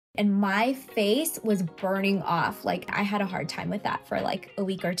and my face was burning off. Like I had a hard time with that for like a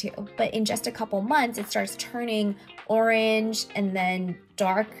week or two. But in just a couple months, it starts turning orange and then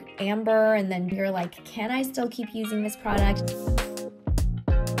dark amber. And then you're like, can I still keep using this product?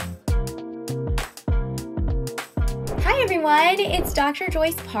 Hi everyone, it's Dr.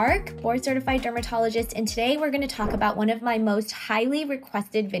 Joyce Park, board certified dermatologist, and today we're going to talk about one of my most highly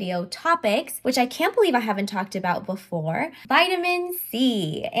requested video topics, which I can't believe I haven't talked about before, vitamin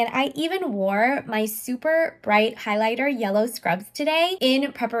C. And I even wore my super bright highlighter yellow scrubs today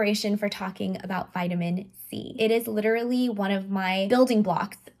in preparation for talking about vitamin C. It is literally one of my building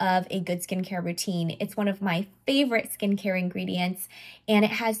blocks of a good skincare routine. It's one of my favorite skincare ingredients, and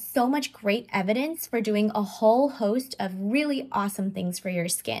it has so much great evidence for doing a whole host of really awesome things for your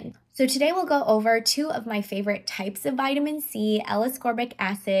skin. So today we'll go over two of my favorite types of vitamin C, L-Ascorbic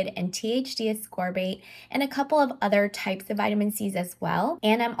Acid and THD Ascorbate, and a couple of other types of vitamin C's as well.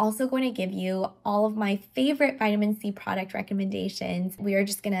 And I'm also going to give you all of my favorite vitamin C product recommendations. We are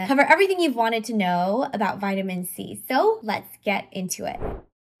just going to cover everything you've wanted to know about vitamin C. So let's get into it.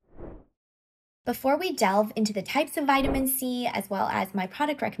 Before we delve into the types of vitamin C as well as my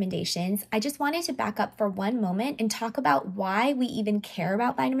product recommendations, I just wanted to back up for one moment and talk about why we even care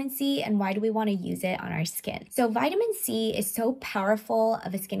about vitamin C and why do we want to use it on our skin. So vitamin C is so powerful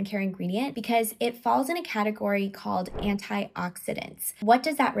of a skincare ingredient because it falls in a category called antioxidants. What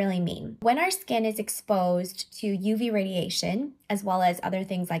does that really mean? When our skin is exposed to UV radiation, as well as other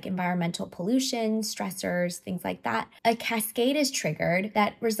things like environmental pollution, stressors, things like that, a cascade is triggered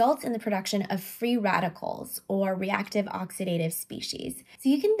that results in the production of free radicals or reactive oxidative species. So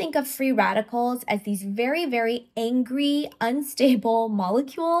you can think of free radicals as these very, very angry, unstable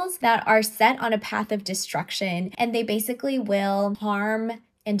molecules that are set on a path of destruction, and they basically will harm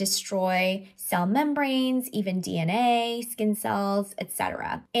and destroy cell membranes, even DNA, skin cells,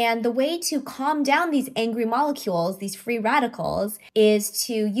 etc. And the way to calm down these angry molecules, these free radicals, is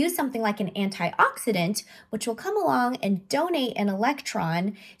to use something like an antioxidant, which will come along and donate an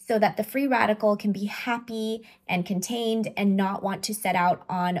electron so that the free radical can be happy and contained and not want to set out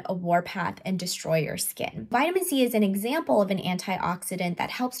on a warpath and destroy your skin. Vitamin C is an example of an antioxidant that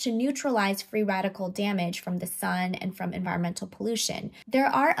helps to neutralize free radical damage from the sun and from environmental pollution. There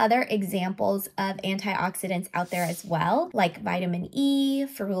are other examples of antioxidants out there as well, like vitamin E,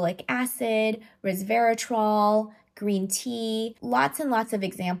 ferulic acid, resveratrol, green tea, lots and lots of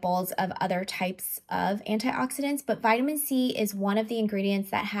examples of other types of antioxidants, but vitamin C is one of the ingredients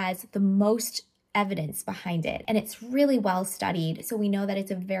that has the most evidence behind it, and it's really well studied, so we know that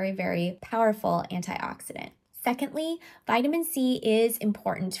it's a very, very powerful antioxidant. Secondly, vitamin C is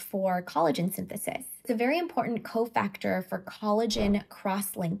important for collagen synthesis. It's a very important cofactor for collagen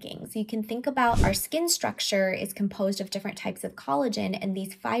cross-linking. So you can think about our skin structure is composed of different types of collagen, and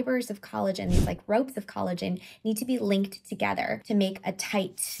these fibers of collagen, these like ropes of collagen, need to be linked together to make a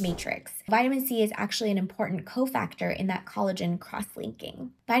tight matrix. Vitamin C is actually an important cofactor in that collagen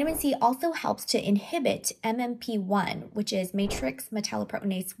cross-linking. Vitamin C also helps to inhibit MMP1, which is matrix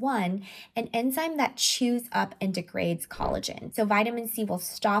metalloproteinase 1, an enzyme that chews up and degrades collagen. So vitamin C will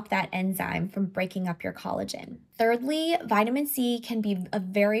stop that enzyme from breaking up your collagen. Thirdly, vitamin C can be a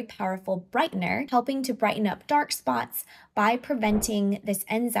very powerful brightener, helping to brighten up dark spots by preventing this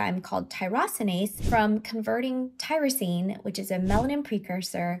enzyme called tyrosinase from converting tyrosine, which is a melanin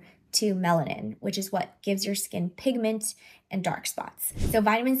precursor, to melanin, which is what gives your skin pigment and dark spots. So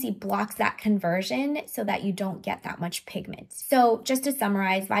vitamin C blocks that conversion so that you don't get that much pigment. So just to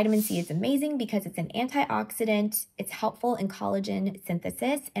summarize, vitamin C is amazing because it's an antioxidant, it's helpful in collagen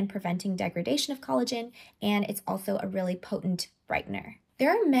synthesis and preventing degradation of collagen, and it's also a really potent brightener. There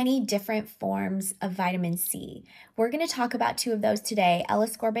are many different forms of vitamin C. We're going to talk about two of those today,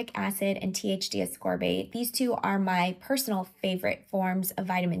 L-Ascorbic Acid and THD Ascorbate. These two are my personal favorite forms of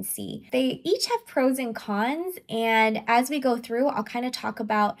vitamin C. They each have pros and cons, and as we go through, I'll kind of talk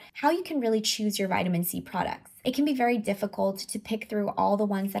about how you can really choose your vitamin C products. It can be very difficult to pick through all the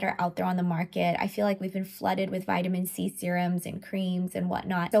ones that are out there on the market. I feel like we've been flooded with vitamin C serums and creams and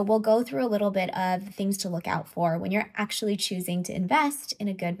whatnot. So we'll go through a little bit of things to look out for when you're actually choosing to invest in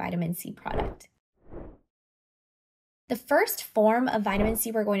a good vitamin C product. The first form of vitamin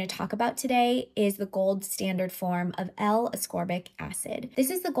C we're going to talk about today is the gold standard form of L-Ascorbic Acid. This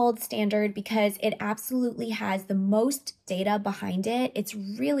is the gold standard because it absolutely has the most data behind it. It's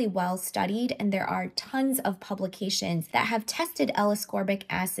really well studied, and there are tons of publications that have tested L-Ascorbic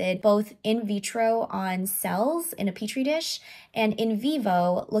Acid both in vitro on cells in a petri dish and in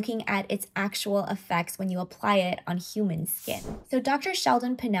vivo looking at its actual effects when you apply it on human skin. So Dr.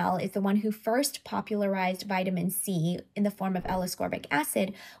 Sheldon Pennell is the one who first popularized vitamin C in the form of L-Ascorbic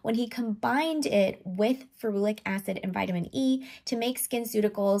acid when he combined it with ferulic acid and vitamin E to make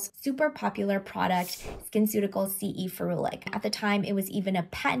SkinCeuticals' super popular product, SkinCeuticals CE Ferulic. At the time, it was even a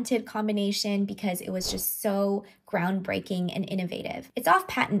patented combination because it was just so groundbreaking and innovative. It's off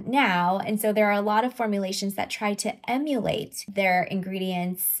patent now, and so there are a lot of formulations that try to emulate their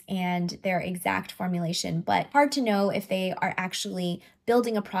ingredients and their exact formulation, but hard to know if they are actually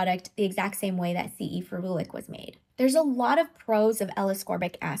building a product the exact same way that CE Ferulic was made. There's a lot of pros of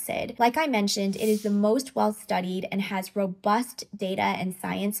L-ascorbic acid. Like I mentioned, it is the most well-studied and has robust data and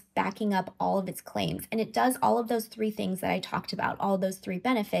science backing up all of its claims. And it does all of those three things that I talked about, all of those three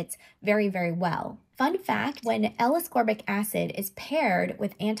benefits, very, very well. Fun fact, when L-ascorbic acid is paired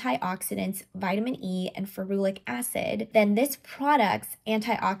with antioxidants, vitamin E, and ferulic acid, then this product's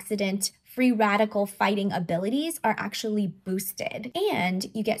antioxidant free radical fighting abilities are actually boosted,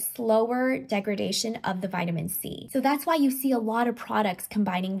 and you get slower degradation of the vitamin C. So that's why you see a lot of products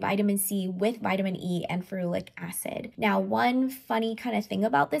combining vitamin C with vitamin E and ferulic acid. Now, one funny kind of thing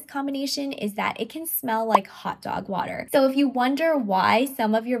about this combination is that it can smell like hot dog water. So if you wonder why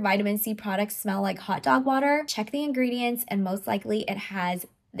some of your vitamin C products smell like hot dog water, check the ingredients and most likely it has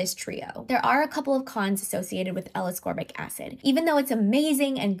this trio. There are a couple of cons associated with L-ascorbic acid. Even though it's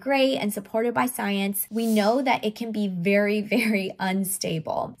amazing and great and supported by science, we know that it can be very, very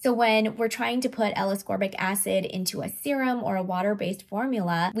unstable. So when we're trying to put L-ascorbic acid into a serum or a water-based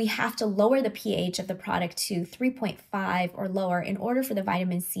formula, we have to lower the pH of the product to 3.5 or lower in order for the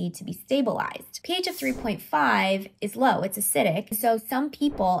vitamin C to be stabilized. pH of 3.5 is low, it's acidic. So some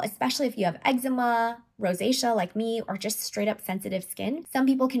people, especially if you have eczema, rosacea like me, or just straight up sensitive skin, some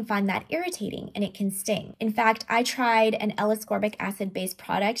people can find that irritating and it can sting. In fact, I tried an L-ascorbic acid based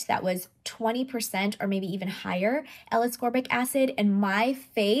product that was 20% or maybe even higher L-ascorbic acid, and my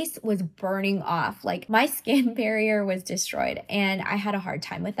face was burning off. Like my skin barrier was destroyed, and I had a hard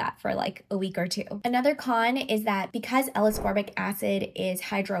time with that for like a week or two. Another con is that because L-ascorbic acid is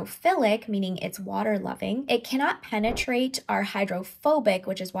hydrophilic, meaning it's water loving, it cannot penetrate our hydrophobic,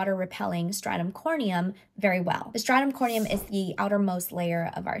 which is water repelling stratum corneum very well. The stratum corneum is the outermost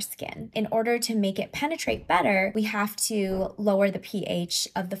layer of our skin. In order to make it penetrate better, we have to lower the pH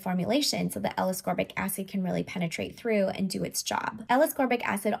of the formulation so the L-ascorbic acid can really penetrate through and do its job. L-ascorbic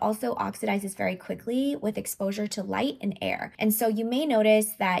acid also oxidizes very quickly with exposure to light and air. And so you may notice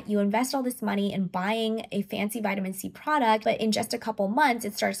that you invest all this money in buying a fancy vitamin C product, but in just a couple months,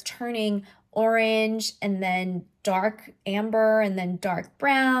 it starts turning orange and then dark amber and then dark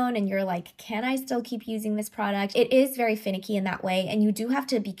brown, and you're like, can I still keep using this product? It is very finicky in that way, and you do have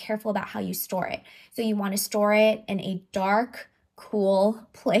to be careful about how you store it. So you want to store it in a dark, cool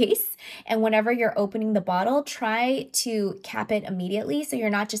place, and whenever you're opening the bottle, try to cap it immediately so you're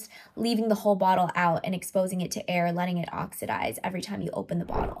not just leaving the whole bottle out and exposing it to air, letting it oxidize every time you open the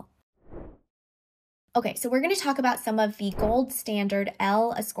bottle. Okay, so we're going to talk about some of the gold standard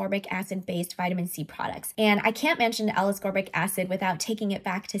L-ascorbic acid-based vitamin C products. And I can't mention L-ascorbic acid without taking it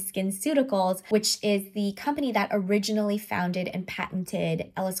back to SkinCeuticals, which is the company that originally founded and patented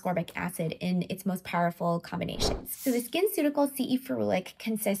L-ascorbic acid in its most powerful combinations. So the SkinCeuticals CE Ferulic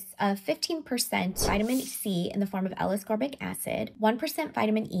consists of 15% vitamin C in the form of L-ascorbic acid, 1%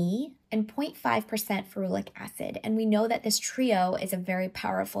 vitamin E, and 0.5% ferulic acid. And we know that this trio is a very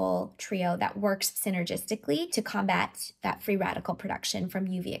powerful trio that works synergistically to combat that free radical production from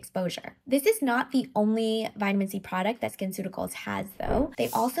UV exposure. This is not the only vitamin C product that SkinCeuticals has though. They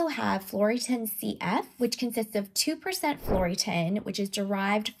also have Fluoritin CF, which consists of 2% Fluoritin, which is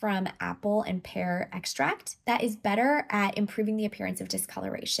derived from apple and pear extract. That is better at improving the appearance of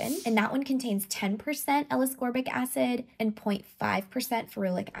discoloration. And that one contains 10% L-ascorbic acid and 0.5%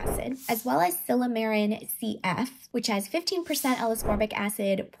 ferulic acid, as well as Silymarin CF, which has 15% L-ascorbic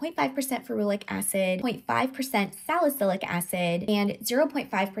acid, 0.5% ferulic acid, 0.5% salicylic acid, and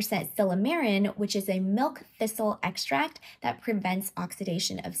 0.5% silymarin, which is a milk thistle extract that prevents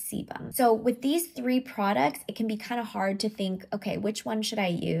oxidation of sebum. So with these three products, it can be kind of hard to think, okay, which one should I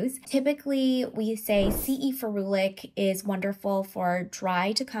use? Typically, we say CE Ferulic is wonderful for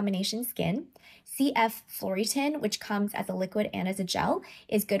dry to combination skin. CF Fluoritin, which comes as a liquid and as a gel,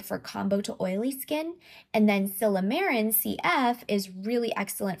 is good for combo to oily skin. And then Silymarin CF is really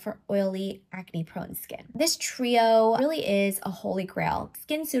excellent for oily, acne-prone skin. This trio really is a holy grail.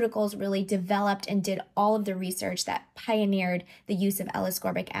 SkinCeuticals really developed and did all of the research that pioneered the use of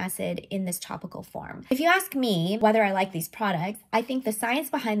L-ascorbic acid in this topical form. If you ask me whether I like these products, I think the science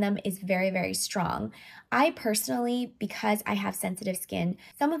behind them is very, very strong. I personally, because I have sensitive skin,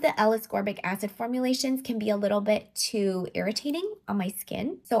 some of the L-ascorbic acid formulations can be a little bit too irritating on my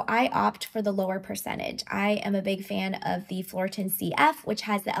skin. So I opt for the lower percentage. I am a big fan of the Floritin CF, which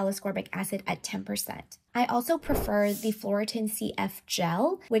has the L-Ascorbic acid at 10%. I also prefer the Floritin CF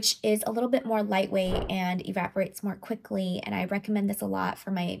gel, which is a little bit more lightweight and evaporates more quickly, and I recommend this a lot for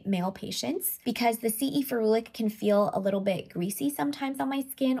my male patients because the CE ferulic can feel a little bit greasy sometimes on my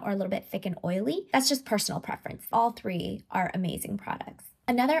skin or a little bit thick and oily. That's just personal preference. All three are amazing products.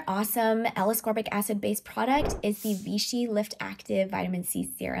 Another awesome L-ascorbic acid-based product is the Vichy Lift Active Vitamin C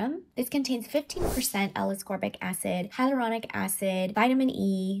Serum. This contains 15% L-ascorbic acid, hyaluronic acid, vitamin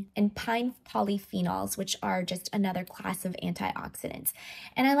E, and pine polyphenols, which are just another class of antioxidants.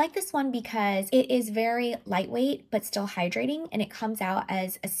 And I like this one because it is very lightweight but still hydrating, and it comes out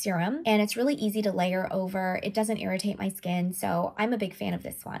as a serum, and it's really easy to layer over. It doesn't irritate my skin, so I'm a big fan of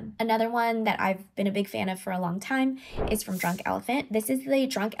this one. Another one that I've been a big fan of for a long time is from Drunk Elephant. This is the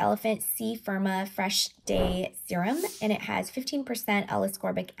Drunk Elephant C-Firma Fresh Day Serum, and it has 15%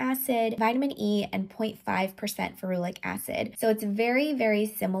 L-ascorbic acid, vitamin E, and 0.5% ferulic acid. So it's very, very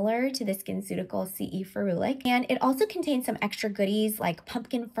similar to the SkinCeutical CE ferulic, and it also contains some extra goodies like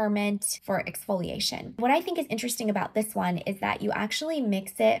pumpkin ferment for exfoliation. What I think is interesting about this one is that you actually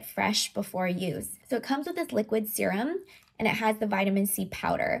mix it fresh before use. So it comes with this liquid serum, and it has the vitamin C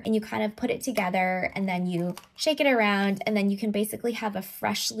powder, and you kind of put it together and then you shake it around, and then you can basically have a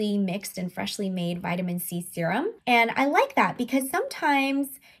freshly mixed and freshly made vitamin C serum. And I like that because sometimes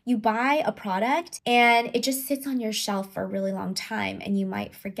you buy a product and it just sits on your shelf for a really long time and you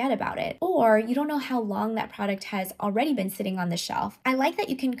might forget about it, or you don't know how long that product has already been sitting on the shelf. I like that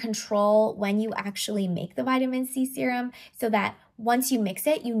you can control when you actually make the vitamin C serum so that once you mix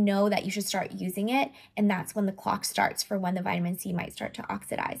it, you know that you should start using it, and that's when the clock starts for when the vitamin C might start to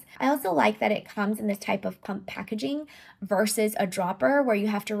oxidize. I also like that it comes in this type of pump packaging versus a dropper where you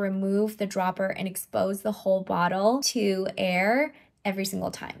have to remove the dropper and expose the whole bottle to air every single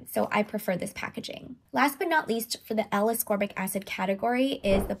time. So I prefer this packaging. Last but not least, for the L-ascorbic acid category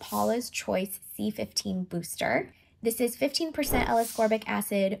is the Paula's Choice C15 Booster. This is 15% L-ascorbic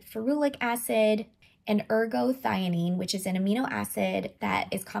acid, ferulic acid, and ergothioneine, which is an amino acid that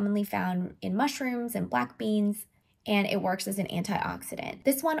is commonly found in mushrooms and black beans, and it works as an antioxidant.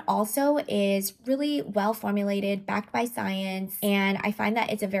 This one also is really well formulated, backed by science, and I find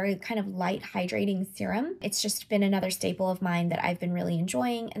that it's a very kind of light hydrating serum. It's just been another staple of mine that I've been really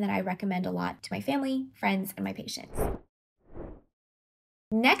enjoying and that I recommend a lot to my family, friends, and my patients.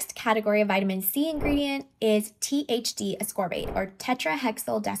 Next category of vitamin C ingredient is THD Ascorbate, or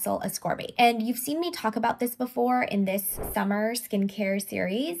tetrahexyldecyl ascorbate. And you've seen me talk about this before in this summer skincare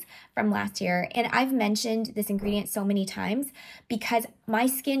series from last year. And I've mentioned this ingredient so many times because my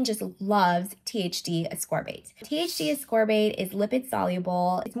skin just loves THD Ascorbate. THD Ascorbate is lipid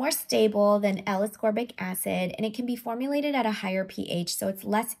soluble. It's more stable than L-ascorbic acid, and it can be formulated at a higher pH, so it's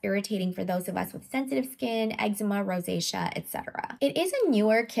less irritating for those of us with sensitive skin, eczema, rosacea, etc. It is a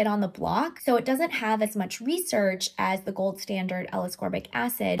newer kid on the block, so it doesn't have as much research as the gold standard L-ascorbic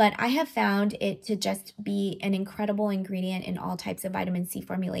acid, but I have found it to just be an incredible ingredient in all types of vitamin C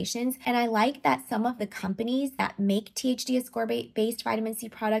formulations. And I like that some of the companies that make THD ascorbate based vitamin C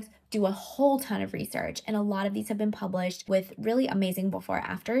products do a whole ton of research, and a lot of these have been published with really amazing before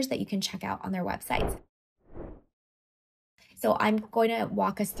afters that you can check out on their websites. So I'm going to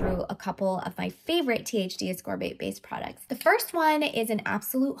walk us through a couple of my favorite THD ascorbate based products. The first one is an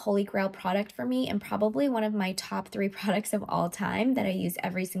absolute holy grail product for me and probably one of my top 3 products of all time that I use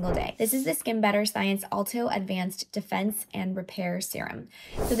every single day. This is the Skin Better Science Alto Advanced Defense and Repair Serum.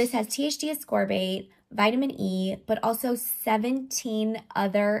 So this has THD ascorbate, vitamin E, but also 17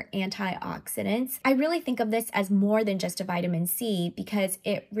 other antioxidants. I really think of this as more than just a vitamin C because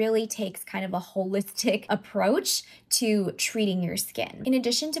it really takes kind of a holistic approach to treating your skin. In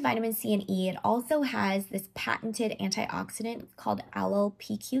addition to vitamin C and E, it also has this patented antioxidant called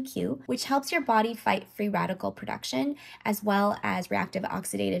allyl-PQQ, which helps your body fight free radical production as well as reactive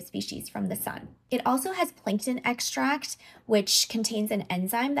oxidative species from the sun. It also has plankton extract, which contains an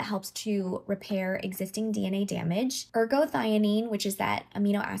enzyme that helps to repair existing DNA damage. Ergothioneine, which is that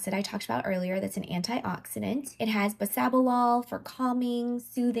amino acid I talked about earlier that's an antioxidant. It has bisabolol for calming,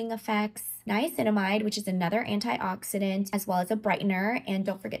 soothing effects. Niacinamide, which is another antioxidant, as well as a brightener. And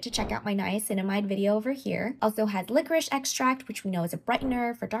don't forget to check out my niacinamide video over here. Also has licorice extract, which we know is a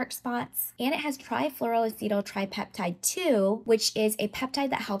brightener for dark spots. And it has trifluoroacetyl tripeptide 2, which is a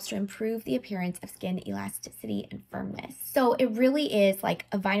peptide that helps to improve the appearance of skin elasticity and firmness. So it really is like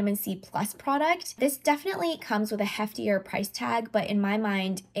a vitamin C plus product. This definitely comes with a heftier price tag, but in my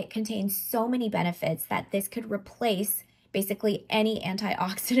mind, it contains so many benefits that this could replace basically any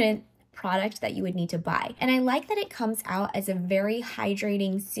antioxidant product that you would need to buy. And I like that it comes out as a very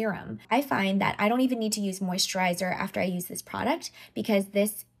hydrating serum. I find that I don't even need to use moisturizer after I use this product because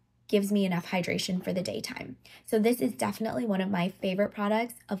this gives me enough hydration for the daytime. So this is definitely one of my favorite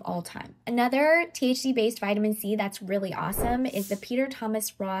products of all time. Another THD-based vitamin C that's really awesome is the Peter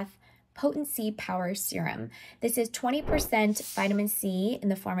Thomas Roth Potency Power Serum. This is 20% vitamin C in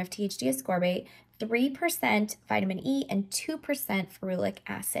the form of THD Ascorbate, 3% vitamin E, and 2% ferulic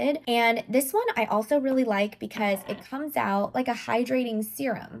acid. And this one I also really like because it comes out like a hydrating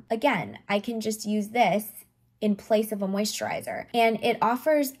serum. Again, I can just use this in place of a moisturizer, and it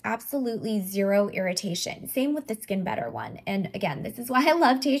offers absolutely zero irritation. Same with the Skin Better one. And again, this is why I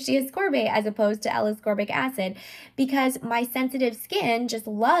love THD Ascorbate as opposed to L-Ascorbic Acid, because my sensitive skin just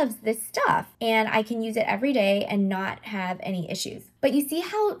loves this stuff and I can use it every day and not have any issues. But you see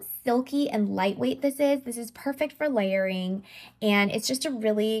how silky and lightweight this is? This is perfect for layering, and it's just a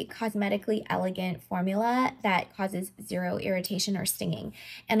really cosmetically elegant formula that causes zero irritation or stinging.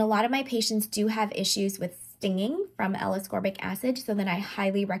 And a lot of my patients do have issues with stinging from L-Ascorbic acid, so then I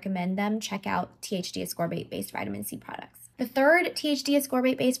highly recommend them check out THD Ascorbate based vitamin C products. The third THD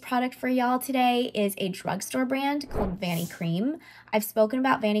Ascorbate based product for y'all today is a drugstore brand called Vanicream. I've spoken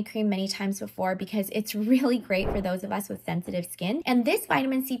about Vanicream many times before because it's really great for those of us with sensitive skin. And this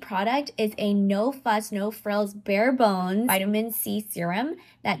vitamin C product is a no fuss, no frills, bare bones vitamin C serum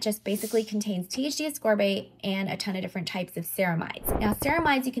that just basically contains THD Ascorbate and a ton of different types of ceramides. Now,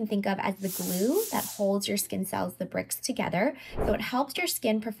 ceramides you can think of as the glue that holds your skin cells, the bricks, together. So it helps your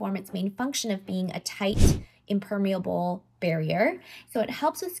skin perform its main function of being a tight, impermeable barrier. So it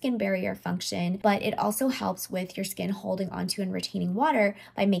helps with skin barrier function, but it also helps with your skin holding onto and retaining water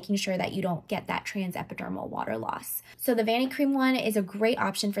by making sure that you don't get that transepidermal water loss. So the Vanicream one is a great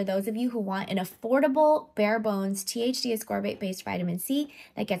option for those of you who want an affordable, bare bones THD Ascorbate based vitamin C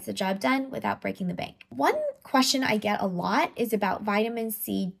that gets the job done without breaking the bank. One question I get a lot is about vitamin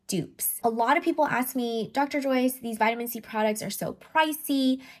C dupes. A lot of people ask me, Dr. Joyce, these vitamin C products are so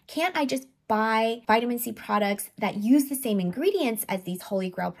pricey. Can't I just buy vitamin C products that use the same ingredients as these Holy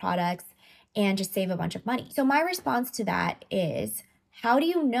Grail products and just save a bunch of money? So my response to that is, how do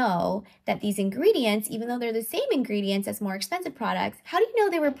you know that these ingredients, even though they're the same ingredients as more expensive products, how do you know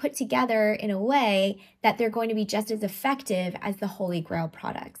they were put together in a way that they're going to be just as effective as the Holy Grail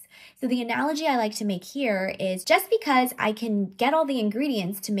products? So the analogy I like to make here is, just because I can get all the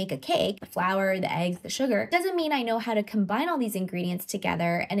ingredients to make a cake, the flour, the eggs, the sugar, doesn't mean I know how to combine all these ingredients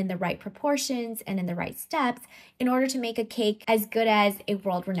together and in the right proportions and in the right steps in order to make a cake as good as a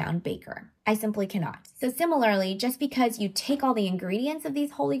world-renowned baker. I simply cannot. So similarly, just because you take all the ingredients of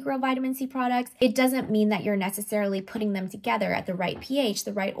these Holy Grail vitamin C products, it doesn't mean that you're necessarily putting them together at the right pH,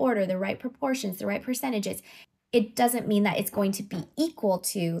 the right order, the right proportions, the right percentages. It doesn't mean that it's going to be equal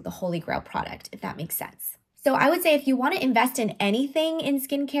to the Holy Grail product, if that makes sense. So I would say if you want to invest in anything in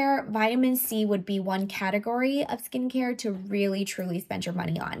skincare, vitamin C would be one category of skincare to really truly spend your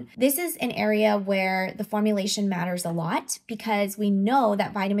money on. This is an area where the formulation matters a lot because we know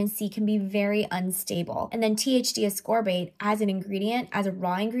that vitamin C can be very unstable. And then THD Ascorbate as an ingredient, as a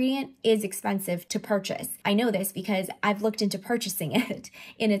raw ingredient, is expensive to purchase. I know this because I've looked into purchasing it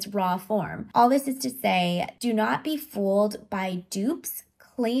in its raw form. All this is to say, do not be fooled by dupes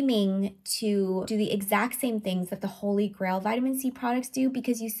claiming to do the exact same things that the Holy Grail vitamin C products do,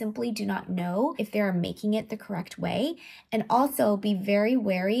 because you simply do not know if they're making it the correct way. And also be very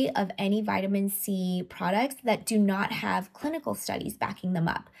wary of any vitamin C products that do not have clinical studies backing them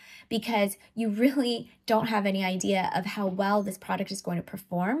up, because you really don't have any idea of how well this product is going to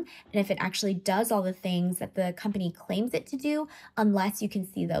perform and if it actually does all the things that the company claims it to do, unless you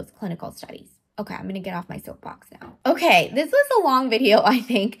can see those clinical studies. Okay, I'm gonna get off my soapbox now. Okay, this was a long video, I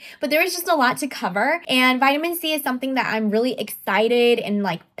think, but there was just a lot to cover. And vitamin C is something that I'm really excited and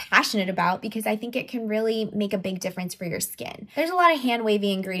passionate about because I think it can really make a big difference for your skin. There's a lot of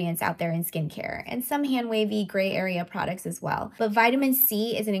hand-wavy ingredients out there in skincare and some hand-wavy gray area products as well. But vitamin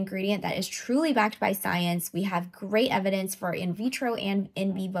C is an ingredient that is truly backed by science. We have great evidence for in vitro and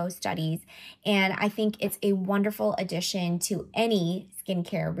in vivo studies. And I think it's a wonderful addition to any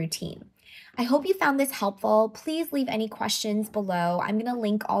skincare routine. I hope you found this helpful. Please leave any questions below. I'm going to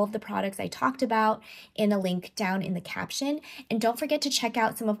link all of the products I talked about in a link down in the caption. And don't forget to check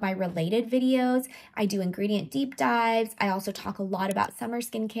out some of my related videos. I do ingredient deep dives. I also talk a lot about summer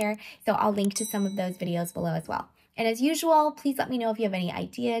skincare, so I'll link to some of those videos below as well. And as usual, please let me know if you have any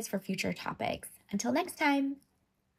ideas for future topics. Until next time.